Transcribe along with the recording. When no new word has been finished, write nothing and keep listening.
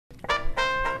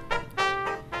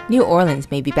New Orleans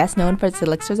may be best known for its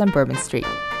elixirs on Bourbon Street,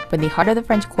 but in the heart of the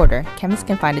French Quarter, chemists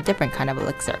can find a different kind of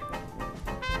elixir.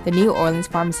 The New Orleans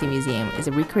Pharmacy Museum is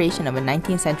a recreation of a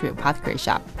 19th century apothecary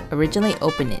shop, originally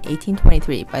opened in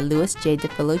 1823 by Louis J.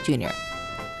 DeFillo Jr.,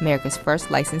 America's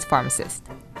first licensed pharmacist.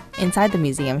 Inside the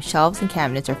museum, shelves and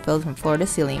cabinets are filled from floor to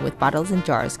ceiling with bottles and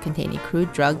jars containing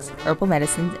crude drugs, herbal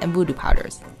medicines, and voodoo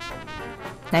powders.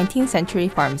 19th century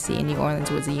pharmacy in New Orleans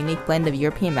was a unique blend of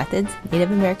European methods,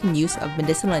 Native American use of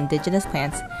medicinal indigenous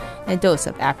plants, and a dose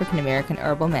of African American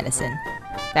herbal medicine.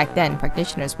 Back then,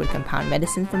 practitioners would compound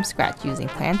medicine from scratch using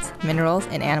plants, minerals,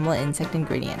 and animal and insect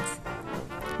ingredients.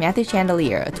 Matthew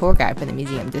Chandelier, a tour guide for the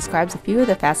museum, describes a few of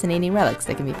the fascinating relics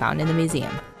that can be found in the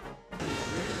museum.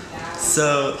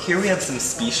 So here we have some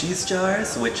species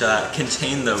jars which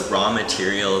contain the raw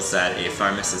materials that a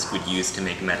pharmacist would use to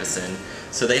make medicine.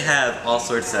 So they have all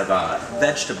sorts of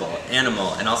vegetable,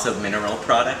 animal, and also mineral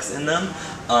products in them.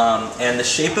 And the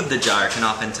shape of the jar can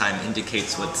oftentimes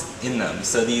indicate what's in them.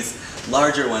 So these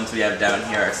larger ones we have down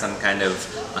here are some kind of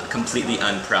completely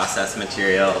unprocessed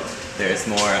material. There's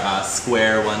more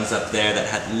square ones up there that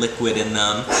had liquid in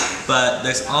them. But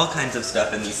there's all kinds of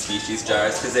stuff in these species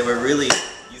jars because they were really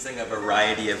using a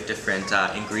variety of different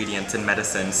ingredients in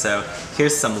medicine. So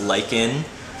here's some lichen.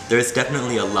 There's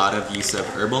definitely a lot of use of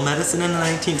herbal medicine in the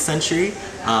 19th century,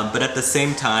 but at the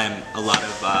same time, a lot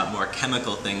of more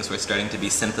chemical things were starting to be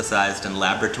synthesized in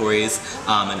laboratories,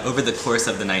 and over the course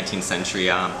of the 19th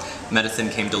century, medicine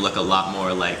came to look a lot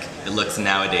more like it looks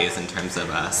nowadays in terms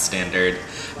of standard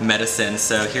medicine.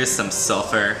 So here's some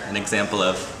sulfur, an example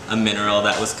of a mineral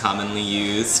that was commonly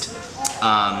used.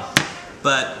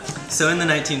 So in the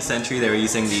 19th century, they were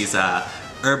using these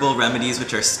herbal remedies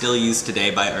which are still used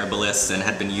today by herbalists and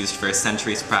had been used for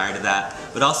centuries prior to that,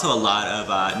 but also a lot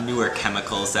of newer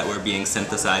chemicals that were being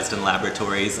synthesized in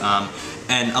laboratories.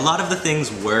 And a lot of the things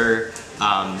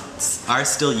are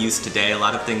still used today. A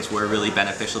lot of things were really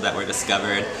beneficial that were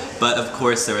discovered, but of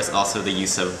course there was also the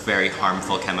use of very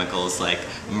harmful chemicals like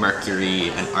mercury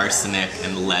and arsenic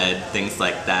and lead, things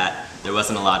like that. There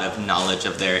wasn't a lot of knowledge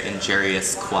of their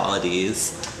injurious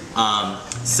qualities.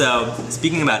 So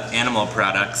speaking about animal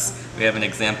products, we have an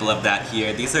example of that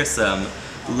here. These are some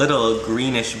little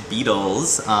greenish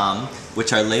beetles,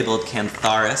 which are labeled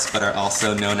Cantharis, but are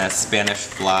also known as Spanish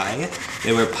fly.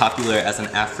 They were popular as an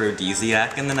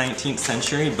aphrodisiac in the 19th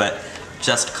century, but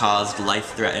just caused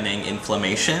life-threatening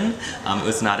inflammation. It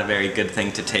was not a very good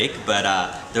thing to take, but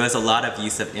there was a lot of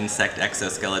use of insect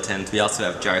exoskeletons. We also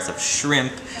have jars of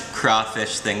shrimp,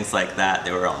 crawfish, things like that.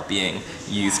 They were all being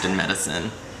used in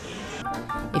medicine.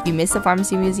 If you missed the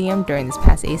Pharmacy Museum during this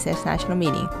past ACS National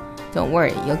Meeting, don't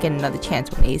worry, you'll get another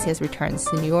chance when ACS returns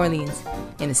to New Orleans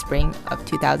in the spring of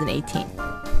 2018.